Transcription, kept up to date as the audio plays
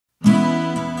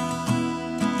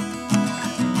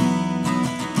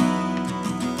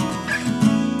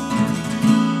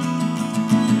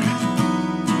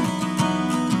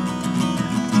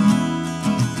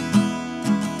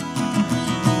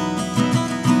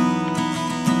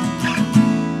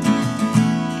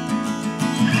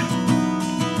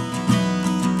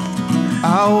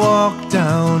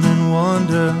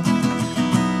wonder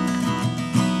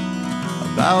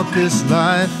about this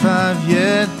life I've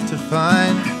yet to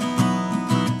find.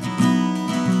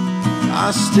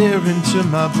 I stare into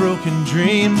my broken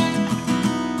dreams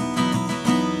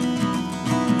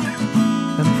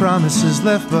and promises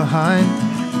left behind.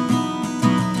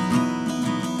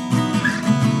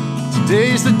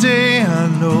 Today's the day I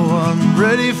know I'm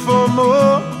ready for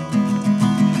more,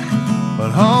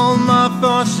 but all my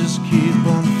thoughts just keep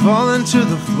on falling to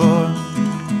the floor.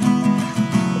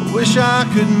 I wish I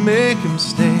could make him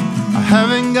stay, I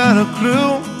haven't got a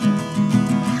clue,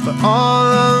 but all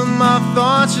of my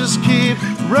thoughts just keep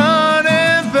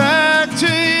running back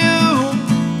to you.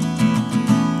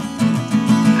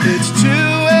 It's 2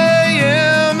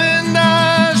 a.m. and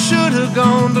I should have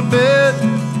gone to bed,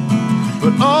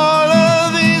 but all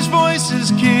of these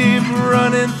voices keep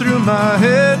running through my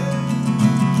head.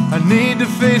 I need to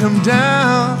fade them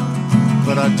down,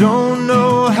 but I don't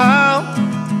know how.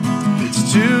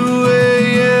 It's 2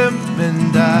 a.m.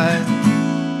 and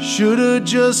I should've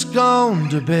just gone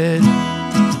to bed.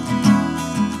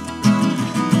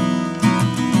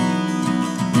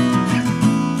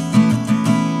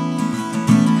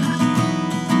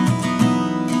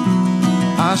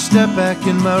 I step back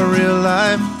in my real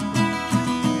life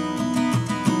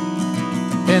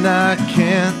and I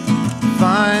can't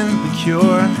find the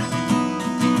cure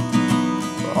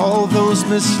for all those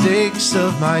mistakes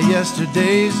of my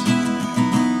yesterdays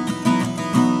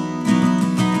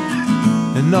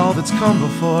and all that's come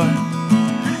before.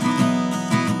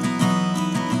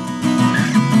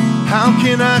 How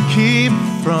can I keep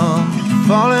from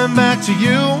falling back to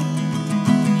you?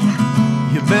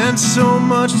 You meant so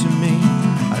much to me,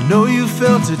 I know you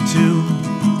felt it too.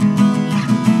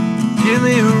 Give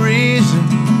me a reason,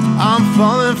 I'm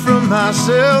falling from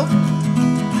myself.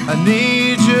 I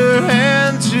need your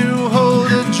hand to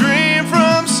hold a dream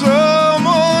from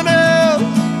someone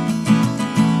else.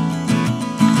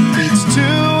 It's 2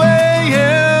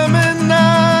 a.m. and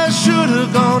I should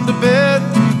have gone to bed,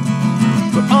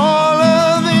 but all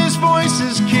of these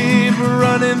voices keep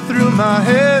running through my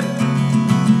head.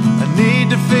 I need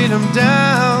to fade them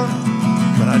down,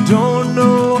 but I don't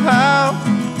know how.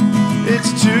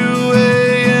 It's 2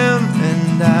 a.m.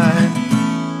 and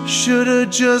I should've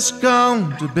just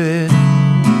gone to bed.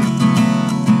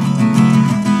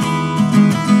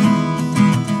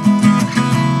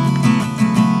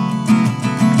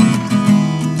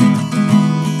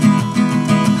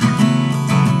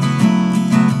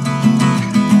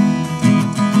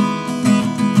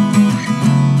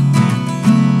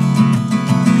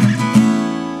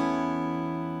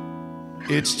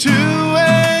 It's 2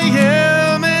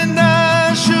 a.m. and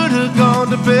I should have gone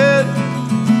to bed,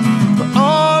 but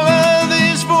all of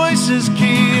these voices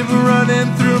keep running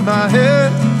through my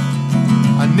head.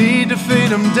 I need to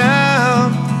fade them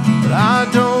down, but I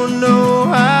don't know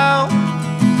how.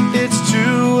 It's 2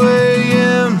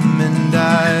 a.m. and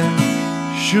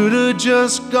I should have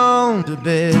just gone to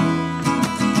bed.